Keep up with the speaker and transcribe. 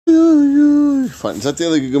Fine.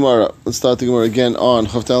 Let's start the Gemara again on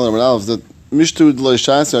Chavtal Amar Aleph. That Mishtu D'Lo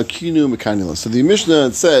Shasa Kinu Mekanila. So the Mishnah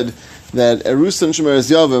had said that Erusa and Shemeres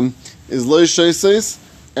Yavim is Lo Shaises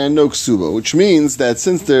and no Ksuba, which means that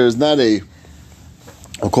since there is not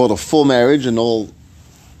I'll call it a full marriage, and all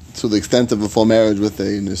to the extent of a full marriage with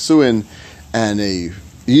a Nesuin and a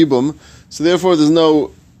Yibum, so therefore there's no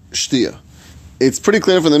Shtia. It's pretty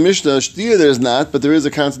clear from the Mishnah, Shtia there's not, but there is a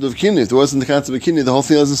concept of Kinni. If there wasn't the concept of Kinni, the whole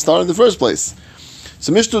thing doesn't start in the first place.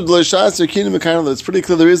 So Mishnah D'Lo Shasa Kinu Mekanila, it's pretty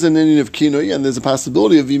clear there is an Indian of Kinui, and there's a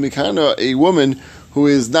possibility of Yimikana, a woman who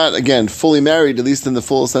is not, again, fully married, at least in the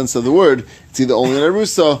full sense of the word. It's either only an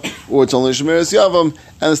Arusa, or it's only Shemeres Yavam,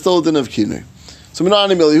 and it's still a din of Kinui. So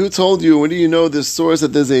Menani Mili, who told you, when do you know this source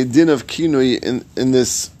that there's a din of Kinui in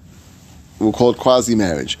this, we'll call it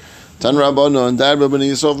quasi-marriage? Tan Rabbanon, and Dad Rabban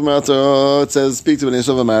Yisov Marta, it says, speak to Bnei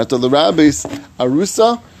Yisov Marta, the rabbis,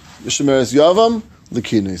 Arusa, Shemeres Yavam,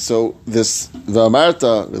 L'kinui. So this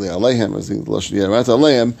V'amarta, really Alehem, as the Lashon Marta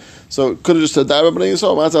Alehem, so it could have just said, Dad Rabban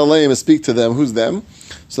Yisov Marta Alehem, and speak to them. Who's them?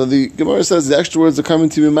 So the Gemara says the extra words are coming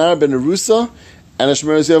to Mimar ben Arusa and a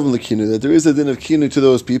Shemeres Yavam L'kinui, that there is a din of Kinui to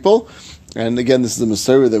those people. And again, this is a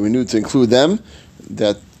Masorah that we knew to include them,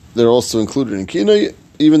 that they're also included in Kinui,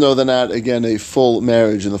 even though they're not, again, a full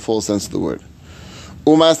marriage in the full sense of the word.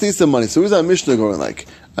 Umasnisa money. So who's that Mishnah going like?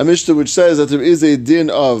 A Mishnah which says that there is a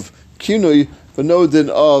din of Kinui, but no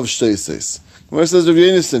din of Shteises. Where says Rav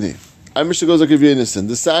Yonasan here? Our Mishnah goes like Rav Yonasan.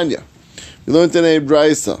 The Sanya. We learned in a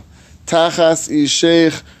Braisa. Tachas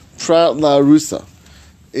Isheich Prat La Arusa.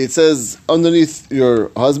 It says underneath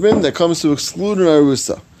your husband that comes to exclude an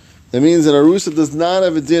Arusa. That means that Arusa does not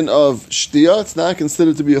have a din of Shtia. It's not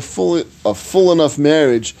considered to be a full enough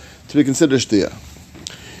marriage to be considered Shtia.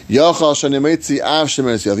 Yachal Shani Meitzi Av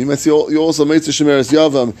Shemeres Yavam. You also Meitzi Shemeres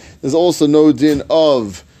Yavam. There's also no din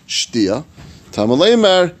of Shtia.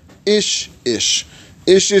 Tamalemar Ish. Ish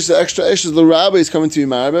is the extra ish is the rabbi is coming to be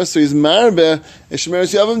marbe, so he's marbe.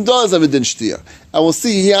 Shemeres Yavam does have a din Shtia, and we'll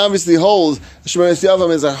see he obviously holds Shemeres Yavam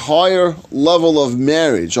is a higher level of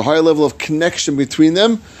marriage, a higher level of connection between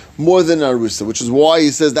them, more than Arusa, which is why he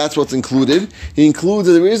says that's what's included. He includes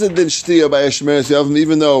that there is a din Shtia by a Shemeres Yavam,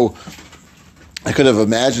 even though I could have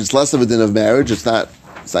imagined it's less of a din of marriage. It's not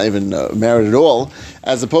even married at all,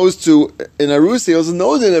 as opposed to in Arusa, he holds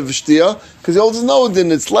no din of Shtia, because he holds no din,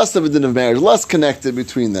 it's less of a din of marriage, less connected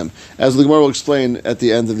between them, as the Gemara will explain at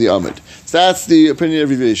the end of the Amud. So that's the opinion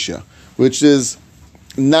of Rav Yeshia, which is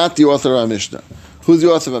not the author of our Mishnah. Who's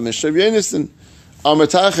the author of our Mishnah? Rav Yonasan. Amar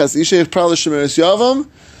Tachas, Isheich Pral Shemeres Yavam,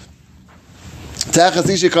 Tachas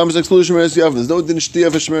Isheich comes to exclude Shemeres Yavam. There's no din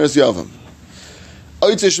Shtia for Shemeres Yavam. You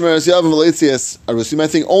might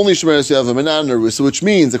think only Shemeres Yavam and not Arusa, which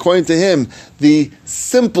means, according to him, the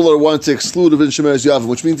simpler one to exclude of Shemeres Yavam,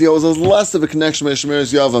 which means he always has less of a connection with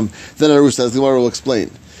Shemeres Yavam than Arusa, as the Gemara will explain.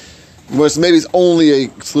 Whereas maybe it's only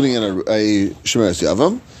excluding a Shemeres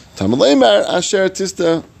Yavam. Tamalemar Asher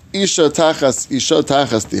Tista Isha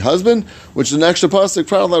Tachas, the husband, which is an extra pasuk.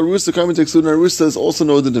 Pral Arusa coming to exclude Arusa is also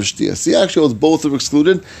no din of Shtia. See, actually, holds both are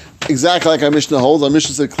excluded, exactly like our Mishnah holds. Our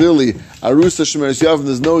Mishnah said clearly Arusa Shemeres Yavam.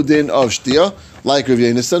 There's no din of Shtia, like Rav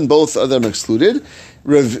Yonasan. Both of them excluded.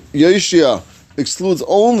 Rav Yeshia excludes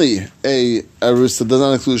only a Arusa, does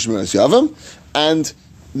not include Shemeres Yavam, and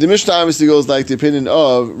the Mishnah obviously goes like the opinion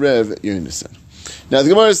of Rav Yonasan. Now the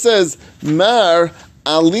Gemara says Mar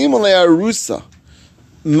Alim Ale Arusa.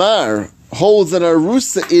 Mar holds that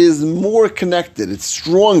Arusa is more connected. It's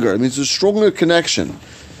stronger. It means it's a stronger connection.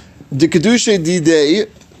 The Kedusha Didei,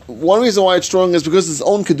 one reason why it's strong is because it's his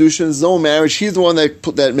own Kedusha, his own marriage. He's the one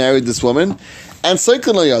that married this woman. And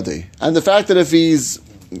Seikon Yadei. And the fact that if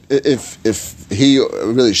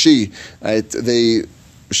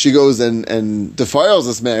she goes and defiles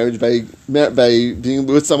this marriage by being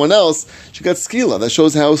with someone else, she got skila. That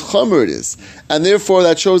shows how chomer it is. And therefore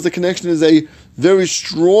that shows the connection is a very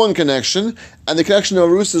strong connection, and the connection of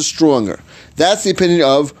Arusa is stronger. That's the opinion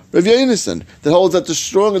of Rav Yonasan, that holds that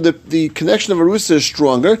the connection of Arusa is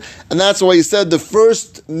stronger, and that's why he said the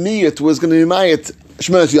first niyat was going to be mayat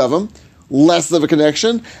Shemeres Yavam, less of a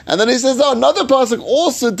connection, and then he says, another pasuk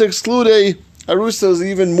also to exclude a Arusa is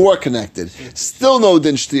even more connected. Still no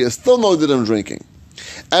din Shtia, still no din of drinking.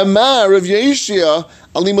 Amar Rav Yeshia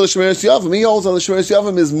Alim al Shemeres Yavam. He holds on the Shemeres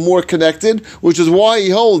Yavam is more connected, which is why he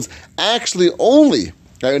holds actually only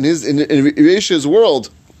in Yeshia's world.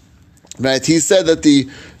 Right, he said that the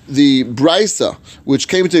Braisa, which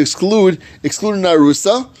came to excluded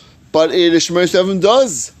Arusa, but it Shemeres Yavam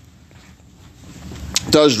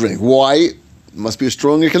does drink. Why? It must be a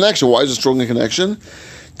stronger connection. Why is it a stronger connection?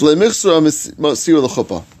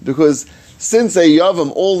 Because since a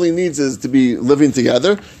Yavam all he needs is to be living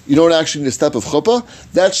together, you don't actually need a step of chuppah,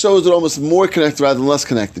 that shows they're almost more connected rather than less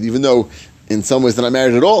connected, even though in some ways they're not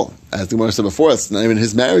married at all. As the Gemara said before, it's not even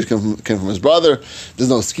his marriage, came from his brother. There's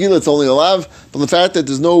no skila, it's only a lav. But the fact that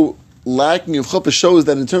there's no lacking of chuppah shows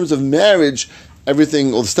that in terms of marriage,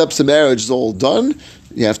 everything, all the steps of marriage is all done.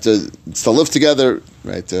 You have to still live together,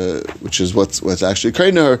 right? Which is what's actually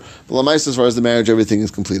occurring to her. But Lamaisa, as far as the marriage, everything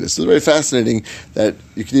is completed. So it's very fascinating that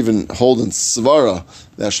you can even hold in Svara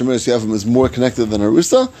that Shemeres Yavim is more connected than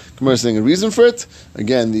Arusa. Gemara is saying a reason for it.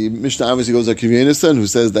 Again, the Mishnah obviously goes like Kiv who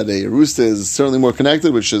says that a Arusa is certainly more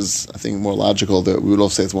connected, which is, I think, more logical. That we would all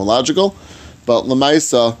say it's more logical. But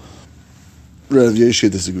Lamaisa, Rav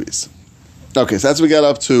Yeshua disagrees. Okay, so that's what we got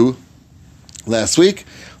up to last week.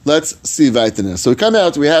 Let's see Vaitanis. So we come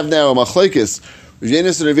out, we have now a Machlekes. Rav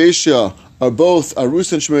Yenis and Rav Yeshua are both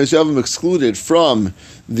Arus and Shemeres Yavim excluded from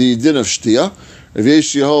the din of Shtia. Rav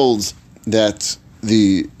Yeshua holds that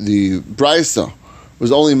the Brisa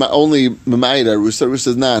was only Mamayid Arus. Arus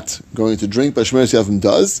is not going to drink, but Shemeres Yavim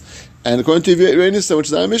does. And according to Rav Yenis, which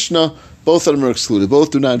is our Mishnah, both of them are excluded. Both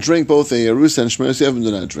do not drink, both a Arus and Shemeres Yavim do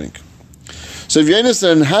not drink. So Rav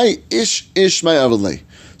Yenis, hi, ish my avalei.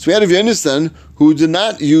 So we had Rav Yonasan who did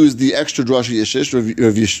not use the extra drashi ish. Rav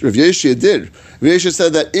Yeshua did. Rav Yeshua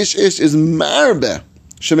said that ish is marbe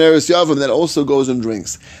shemeres yavam, that also goes and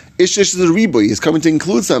drinks. Ish is a riboy. He's coming to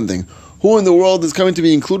include something. Who in the world is coming to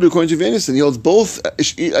be included according to Rav Yonasan? He holds both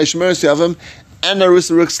shemeres yavam and narus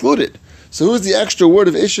are excluded. So who's the extra word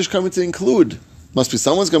of ish coming to include? Must be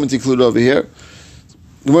someone's coming to include over here.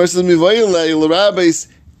 Gemara says mivayilei l'rabbeis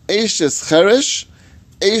eshes cheresh,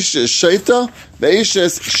 Eishes Shaita,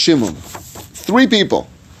 Eishes Shimon. Three people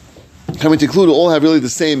coming to include all have really the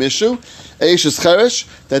same issue. Eishes Cheresh,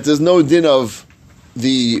 that there's no din of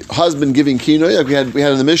the husband giving kinoi. Like we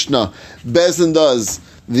had in the Mishnah, Bezdin does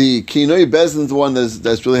the kinoi. Bezdin's the one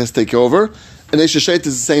that really has to take over. And Eishes Shaita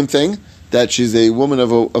is the same thing, that she's a woman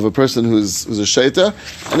of a person who's a Shaita.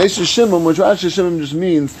 And Eishes Shimon, which actually Shimon just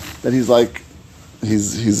means that he's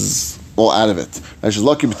all out of it. She's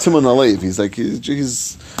lucky Timon Alev. He's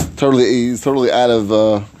totally out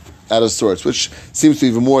of sorts, which seems to be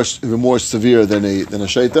even more severe than a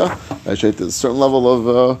shaita. A shaita is a certain level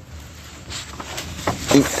of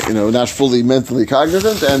not fully mentally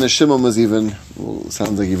cognizant, and the Shimon was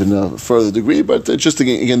sounds like even a further degree. But just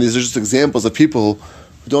again, these are just examples of people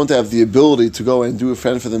who don't have the ability to go and do a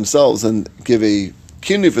friend for themselves and give a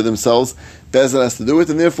kinui for themselves. Bezdin has to do it,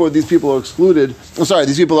 and therefore these people are excluded.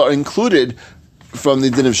 These people are included from the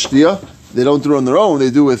din of Shtia. They don't do it on their own; they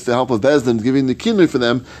do with the help of Bezdin giving the kinui for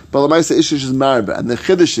them. But Lamaisa Ishish is marba, and the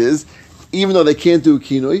chiddush is, even though they can't do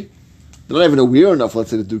kinui, they're not even aware enough, let's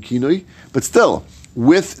say, to do kinui. But still,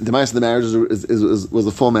 with the Lamaisa, the marriage was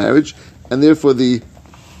a full marriage, and therefore the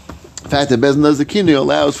fact that Bezdin does the kinui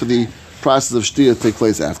allows for the process of Shtia to take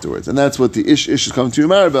place afterwards, and that's what the ish is coming to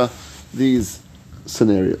marba. These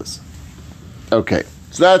scenarios. Okay,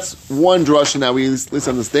 so that's one drasha. Now we at least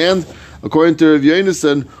understand. According to Rav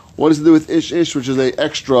Yonasan, what does it do with ish, which is an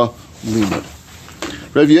extra limud?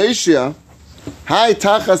 Rav Yeshua, hi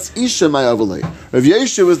tachas isha ma'avalei. Rav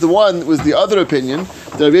Yeshua was the other opinion.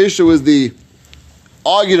 That Rav Yeshua was the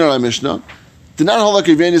argument on our Mishnah. Did not hold like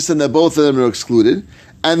Rav Yonasan that both of them are excluded,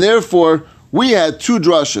 and therefore we had two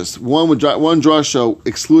drashas. One drasha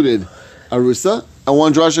excluded Arusa, and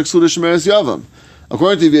one drasha excluded Shemeres Yavam.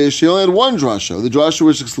 According to Yesh, he only had one drasha. The drasha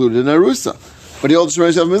was excluded in Arusa. But the old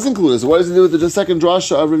Shemeres Yavam is included. So what does he do with the second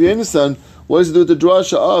drasha of Rav Yonasan? What does he do with the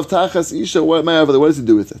drasha of Tachas Isha? What does he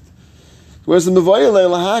do with it? Whereas the Mevayele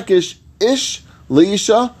Lahakish Ish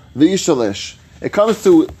Leisha V'Isha Lish. It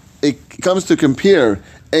comes to compare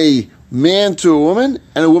a man to a woman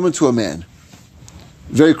and a woman to a man.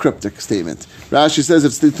 Very cryptic statement. Rashi says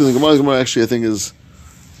it's to the Gemara. Gemara actually I think is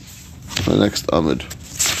the next Amud.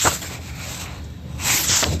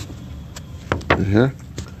 Here,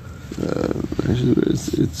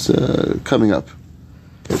 it's coming up.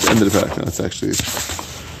 It's end of the parak. It's actually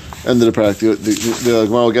end of the parak. The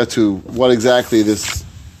Gemara will get to what exactly this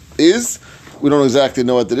is. We don't exactly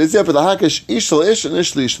know what that is yet, but the Hakish Ishal Ish and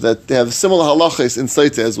Ishlish, that they have similar halachas in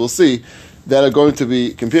Saita, as we'll see, that are going to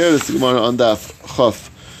be compared to the Gemara on Daf Chaf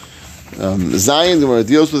Zayin. The Gemara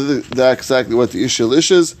deals with that exactly what the Ishal Ish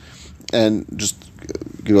is, and just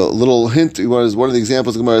give a little hint. One of the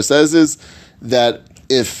examples the Gemara says is that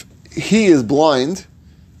if he is blind,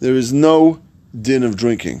 there is no din of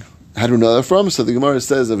drinking. How do we know that from? So the Gemara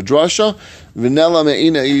says of drasha, v'nela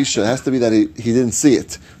me'ina isha, it has to be that he didn't see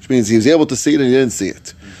it, which means he was able to see it and he didn't see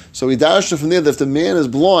it. So we dashed from there that if the man is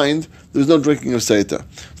blind, there's no drinking of seita.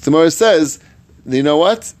 The Gemara says, you know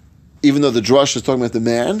what? Even though the drasha is talking about the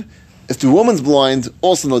man, If the woman's blind,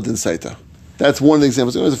 also no din saita. That's one of the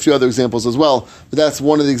examples. There's a few other examples as well, but that's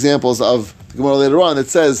one of the examples of the Gemara later on that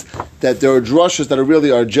says that there are drushes that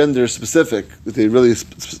are gender specific, that they really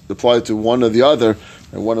apply to one or the other,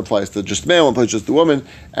 and one applies to just man, one applies to just the woman,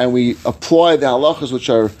 and we apply the halachas which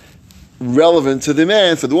are relevant to the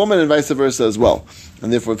man for the woman, and vice versa as well.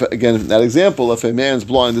 And therefore, again, in that example, if a man's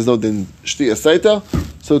blind, there's no din shtiya saita,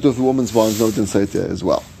 so too if a woman's blind, there's no din saita as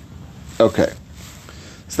well. Okay.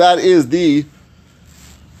 So that is the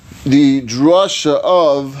drasha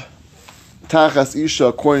of Tachas Isha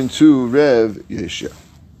according to Rev Yeshia.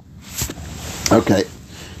 Okay.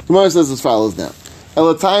 Gemara says as follows now.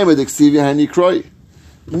 Now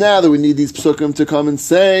that we need these psukim to come and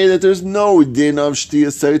say that there's no din of shtiya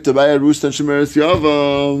saita by Arusa and Shemeres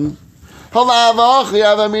Yavam.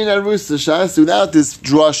 Without this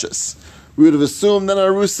drushes, we would have assumed that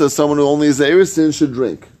Arusa, someone who only is a Erisin, should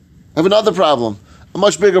drink. I have another problem. A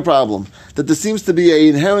much bigger problem, that there seems to be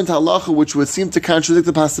an inherent halacha which would seem to contradict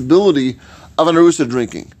the possibility of an Arusa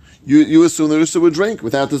drinking. You assume the Arusa would drink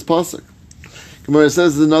without this pasuk. Gemara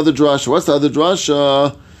says there's another drasha. What's the other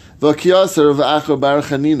drasha? V'kiyaser v'achar bar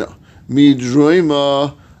chanina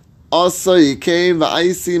midroima asa yikeim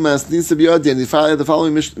v'aisi masnisa b'yadi, and he followed the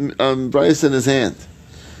following brayso in his hand.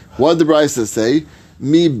 What did the brayso say?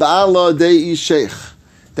 Mi bala dei sheikh,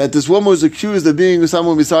 that this woman was accused of being with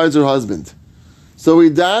someone besides her husband. So we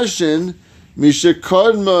dash in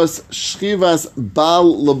Mishakodmos Shchivas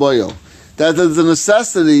Bal Laboyo, that there's a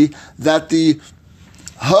necessity that the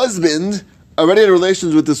husband already had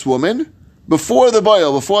relations with this woman before the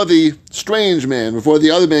boil, before the strange man, before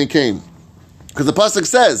the other man came. Because the pasuk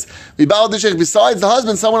says, besides the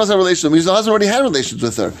husband, someone else had a relationship. Because the husband already had relations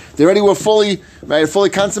with her. They already were fully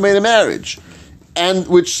consummated marriage. And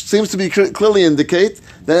which seems to be clearly indicate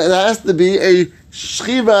that it has to be a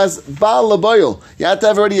shchivas bal laboil. You have to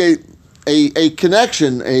have already a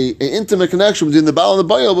connection, a intimate connection between the bal and the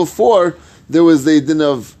boil before there was the din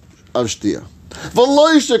of shtia.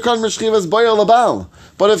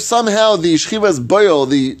 But if somehow the shchivas boil,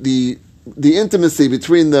 the intimacy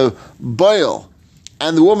between the boil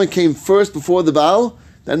and the woman came first before the bal,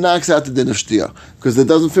 that knocks out the din of shtia, because it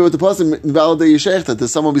doesn't fit with the pasuk that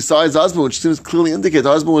there's someone besides the husband, which seems to clearly indicate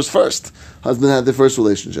the husband was first. Husband had the first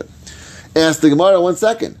relationship. Ask the Gemara 1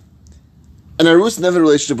 second. And Arus never had a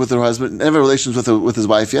relationship with her husband, never had relations with his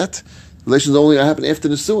wife yet. Relations only happen after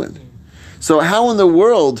Nisuin. So how in the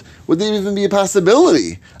world would there even be a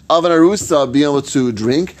possibility of an Arusa being able to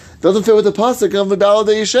drink? Doesn't fit with the pasuk of Mibala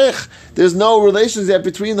de Yishech. There's no relations yet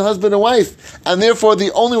between the husband and wife, and therefore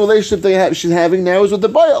the only relationship she's having now is with the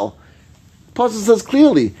boil. The pasuk says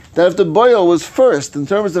clearly that if the boil was first in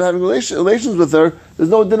terms of having relations with her, there's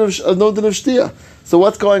no din of shtia. So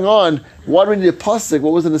what's going on? Why do we need a pasuk?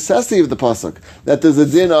 What was the necessity of the pasuk? That there's a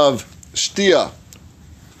din of shtia.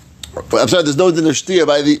 I'm sorry, there's no din of shtia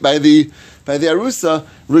by the Arusa.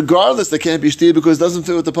 Regardless, there can't be shtia because it doesn't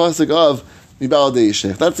fit with the pasuk of Mibal de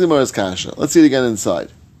Yishech. That's the Gemara's kasha. Let's see it again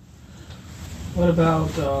inside. What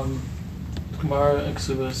about Gemara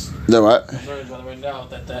Exodus? No, what? I'm learning about it right now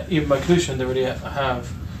that even by Kedushin they already have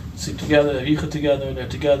sit together, have Yichud together, they're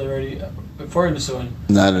together already before Nisuin.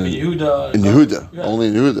 Not in Yehuda. In Yehuda, yeah. Only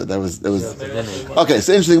in Yehuda. That was. Okay,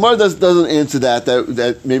 so interesting. Gemara doesn't answer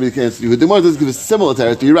that maybe they can answer Yehuda. The Gemara does give a similar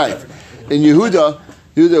territory. You're right. In Yehuda,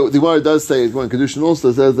 the Gemara does say going Kedushin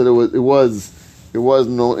also says that it was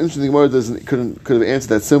no interesting. The Gemara could have answered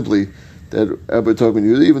that simply that Abba talking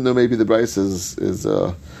Yehuda, even though maybe the Bryce is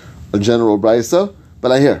a general Brysa.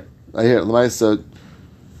 But I hear Lamaisa.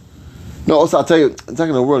 No, also I'll tell you, it's not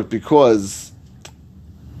going to work because.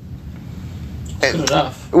 Good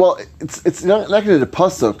enough. Well, it's not going to the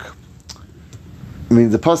pasuk. I mean,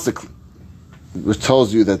 the pasuk which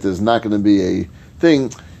tells you that there's not going to be a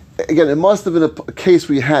thing. Again, it must have been a case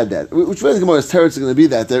where you had that. Which way the Gemara's territory is going to be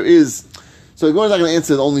that there is. So the Gemara's not going to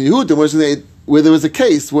answer only Yehuda. Where there was a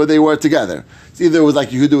case where they were together. It's either it was like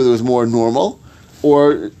Yehuda where it was more normal,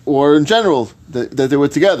 or in general that they were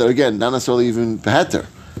together. Again, not necessarily even Peheter.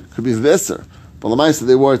 Could be Vesser. But Lamaisa,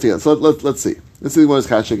 they were together. So let's see. Let's see the Gemara's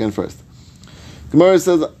kasha again first. Gemara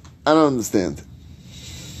says, I don't understand.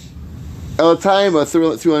 Time, 3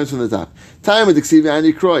 lines from the top. Time with Ksivi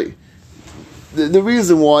Ani Kroy. The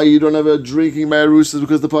reason why you don't have a drinking by Arusa is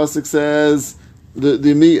because the pasuk says the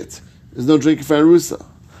miyat. There's no drinking for Arusa.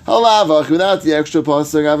 Halavach, without the extra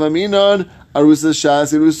pasuk, Avaminon, Arusa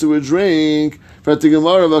Shas, Arusa would drink. For the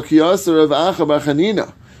Gemara of Akiyasar of Acha Bar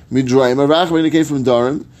Chanina. Midraim, Arach, when he came from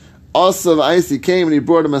Durham. Also, Ice, he came and he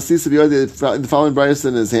brought a Masisa the following brayso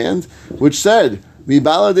in his hand, which said,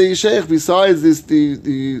 Mibala de Yishech, besides this,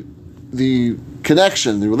 the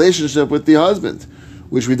connection, the relationship with the husband.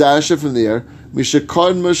 which we dash it from there. You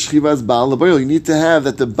need to have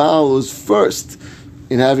that the Baal was first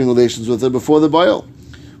in having relations with her before the Baal.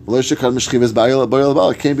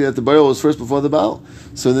 It can't be that the Baal was first before the Baal.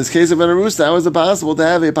 So in this case of an Arusa, how is it possible to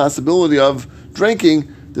have a possibility of drinking?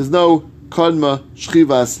 There's no Kadma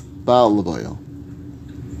Shchivas Baal L'Bayal.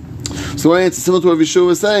 So it's similar to what Yeshua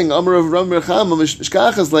was saying. Amar of Ram Recham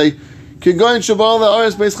Mishkachas like Kigoyin Shabal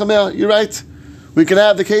Aris Beis Chamel. You're right. We can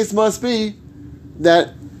have the case must be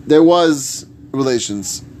that there was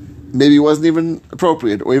relations. Maybe it wasn't even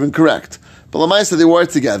appropriate or even correct. But Lamaisa, they were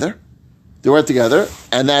together. They were together,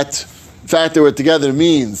 and that fact they were together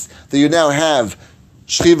means that you now have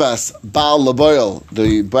Shchivas Baal L'Bayal.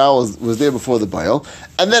 The Baal was there before the Baal,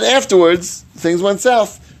 and then afterwards things went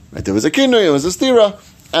south. Right? There was a kinui, there was a stira,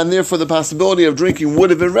 and therefore the possibility of drinking would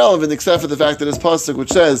have been relevant, except for the fact that it's pasuk which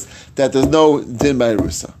says that there's no din by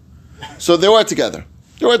Rusa. So they were together.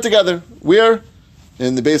 They were together. Where?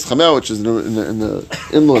 In the Beis Chamel, which is in the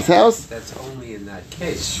in-law's house. That's only in that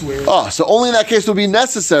case. So only in that case would be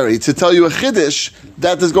necessary to tell you a chiddush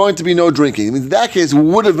that there's going to be no drinking. It means in that case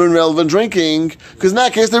would have been relevant drinking, because in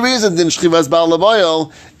that case the reason din shchivas Baal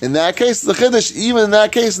L'Bayal, in that case the chiddush, even in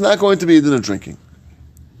that case, not going to be a din of drinking.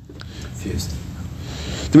 Confused.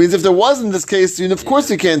 It means if there wasn't this case, of course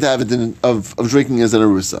you can't have a din of drinking as an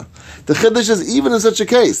arusa. The chiddush is even in such a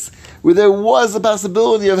case where there was a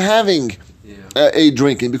possibility of having a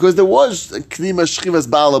drinking, because there was klima shchivas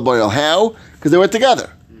Baal L'Bayal. How? Because they were together.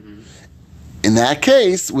 Mm-hmm. In that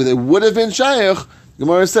case, where there would have been shayach,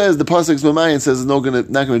 Gemara says the pasuk Mamayin says not going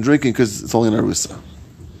to drinking because it's only an arusa.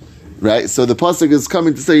 Right. So the pasuk is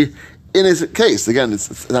coming to say in a case again,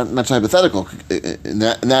 it's not hypothetical. In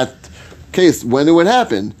that case, when it would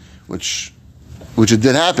happen, which it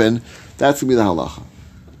did happen, that's going to be the halacha.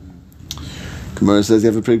 Gemara says you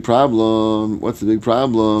have a big problem. What's the big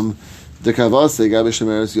problem? The kavase gabe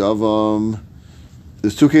shemeres yavam.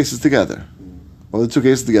 There's two cases together. Well, the two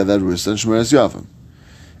cases together, Rusa and shemeres yavam.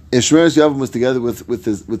 If shemeres yavam was together with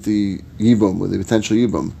the yibum, with the potential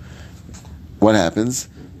yibum, what happens?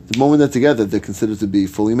 The moment they're together, they're considered to be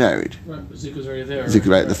fully married. Right, Zika's already there. Zika,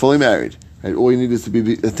 right? They're fully married. Right? All you need is to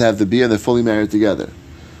have the bia, and they're fully married together.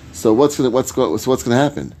 So what's going to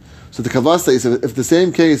happen? So the kavase is if the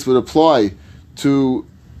same case would apply to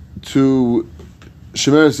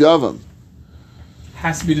shemeres yavam.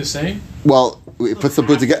 Has to be the same. Well, it puts them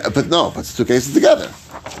together, but no, it puts two cases together,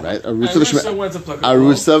 right?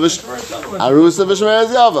 Arusa v'shmeres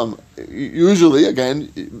yavam. Usually, again,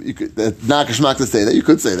 you could not kashmak to say that. You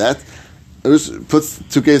could say that. Arusa puts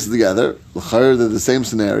two cases together. L'chayr, they're the same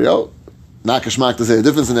scenario. Not kashmak to say the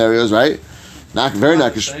different scenarios, right? Not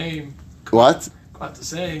kashmak. What? Not the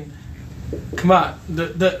same. Come on,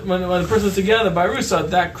 when the person's together by Arusa,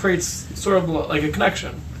 that creates sort of like a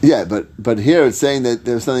connection. Yeah, but here it's saying that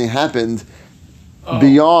there's something happened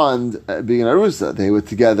beyond being an Arusa. They were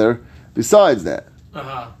together besides that.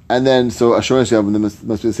 Uh-huh. And then, so Shemeres Yavam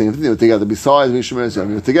must be the same thing. They were together besides being Shemeres Yavam.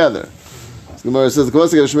 They were together. So Gemara says, the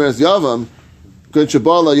Kosek of Shemeres Yavam, Kun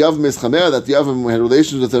Shabala Yavam Beis Chamel, that Yavam had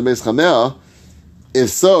relations with her Beis Chamel. If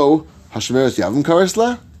so, HaShemeres Yavam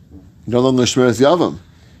Karesla? No longer Shemeres Yavam.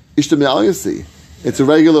 Ishta Me'al Yasi. It's a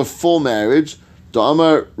regular full marriage.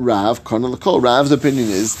 Da'amar Rav, Karna L'Kol. Rav's opinion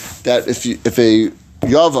is that if a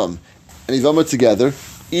Yavam and Yavam are together,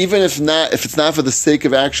 even if it's not for the sake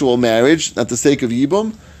of actual marriage, not the sake of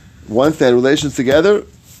Yibum, once they had relations together,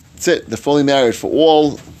 that's it. They're fully married for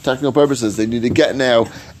all technical purposes. They need to get now,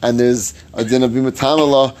 and there's a din of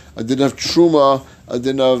bimatamala, a din of truma, a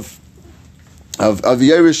din of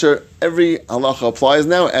yerisher. Every halacha applies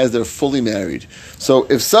now as they're fully married. So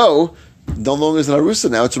if so, no longer is an arusa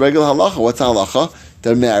now, it's a regular halacha. What's halacha?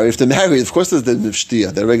 They're married. If they're married, of course there's the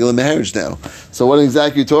nifshtia. They're regular marriage now. So what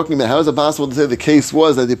exactly are you talking about? How is it possible to say the case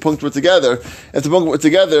was that the punkt were together? If the punkt were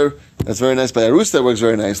together, that's very nice. By arusa, that works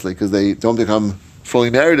very nicely because they don't become fully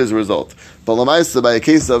married as a result. But lamaisa, by a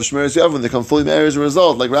case of shmeres yavam, they become fully married as a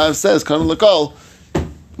result. Like Rav says, kana l'kol,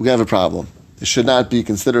 we have a problem. It should not be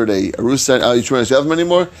considered a arusa shmeres yavam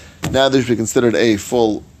anymore. Now they should be considered a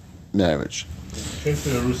full marriage. Case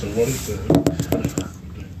of arusa, what is the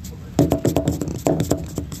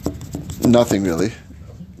Nothing really.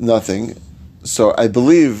 Nothing. So I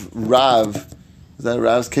believe Rav, is that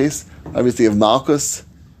Rav's case? Obviously of Malchus.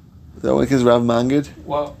 Is that one case of Rav Mangid?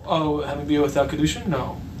 Well, having beer without Kedushin?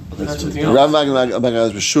 No. That's something else. Rav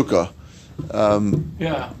Mangid is Shuka.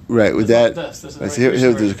 Yeah. Right, with that. This Right, so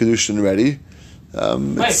here there's a Kedushin already.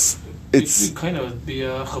 It's kind of be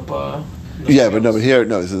a chuppah. Yeah, but here,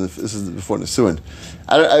 this is before Nesuin.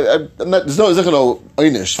 There's no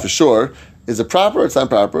einish for sure. Is it proper? It's not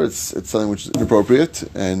proper. It's something which is inappropriate,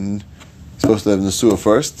 and supposed to have Nesua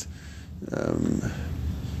first.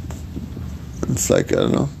 It's like, I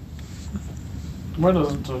don't know. Where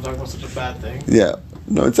doesn't talk about such a bad thing? Yeah.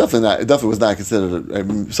 No, it's definitely not. It definitely was not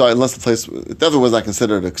considered. Sorry, unless the place, it definitely was not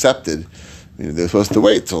considered accepted. They're supposed to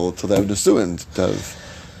wait till they have Nesuin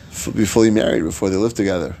to be fully married before they live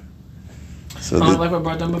together. So like what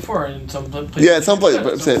brought them before in some place. Yeah, in some place,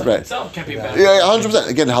 but right. Itself can't be bad. Yeah, 100%.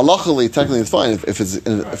 Again, halachically, technically, it's fine if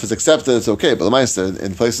it's accepted, it's okay. But the Ma'aseh,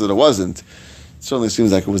 in places that it wasn't, it certainly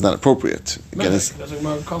seems like it was not appropriate. Again, it's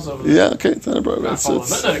okay, it's not appropriate.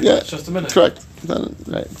 It's just a minute. Correct.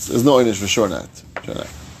 Right. There's no Inish for sure not.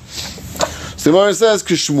 So the Gemara says,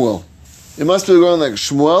 Kishmuel. It must be going like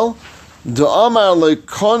Shmuel.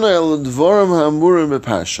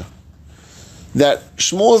 That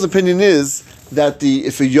Shmuel's opinion is that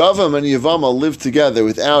if a Yavam and a Yavama live together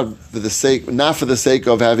not for the sake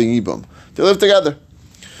of having Ibum, they live together.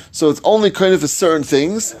 So it's only kind of for certain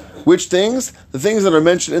things. Which things? The things that are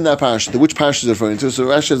mentioned in that parasha. Which parasha is referring to?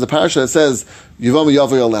 So actually, there's a parasha that says Yavama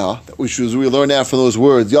Yavay Aleh, which we learn now from those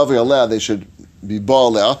words Yavay Aleh. They should be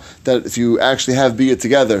Baal Aleh. That if you actually have Bia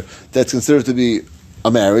together, that's considered to be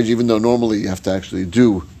a marriage, even though normally you have to actually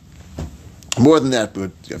do more than that,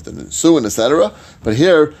 but you have to sue and etc. But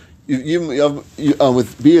here,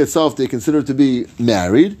 with Bia itself, they consider it to be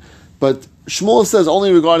married. But Shmuel says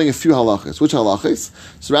only regarding a few halachas. Which halachas?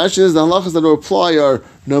 So Rashi says the halachas that will apply are,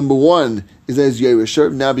 number one is that his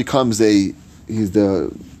Yerisher now becomes he's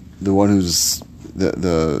the one who's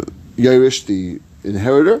the Yerish, the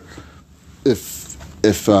inheritor. If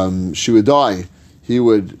she would die, he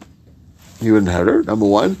would inherit her, number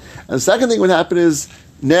one. And the second thing would happen is,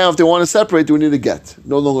 now if they want to separate, they would need a get,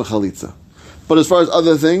 no longer chalitza. But as far as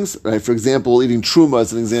other things, right, for example, eating truma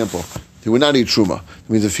as an example, he would not eat truma. It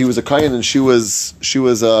means if he was a kayan and she was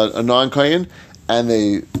a non-kayan, and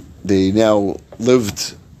they now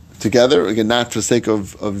lived together, again, not for the sake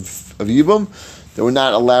of yibum, they would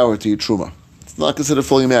not allow her to eat truma. It's not considered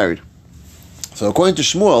fully married. So according to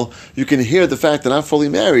Shmuel, you can hear the fact that not fully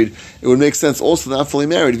married, it would make sense also not fully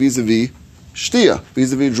married vis-a-vis shtia,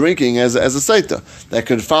 vis-a-vis drinking as a saita. That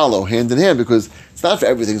could follow hand in hand, because it's not for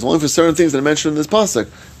everything. It's only for certain things that are mentioned in this pasuk.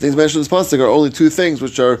 Things mentioned in this pasuk are only two things,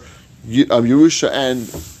 which are Yerusha and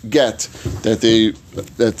get, that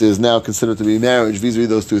is now considered to be marriage vis-a-vis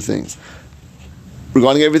those two things.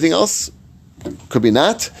 Regarding everything else, could be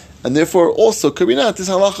not, and therefore also could be not this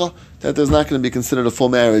halacha, that there's not going to be considered a full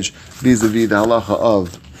marriage vis-a-vis the halacha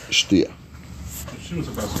of shtia. She was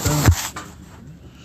about to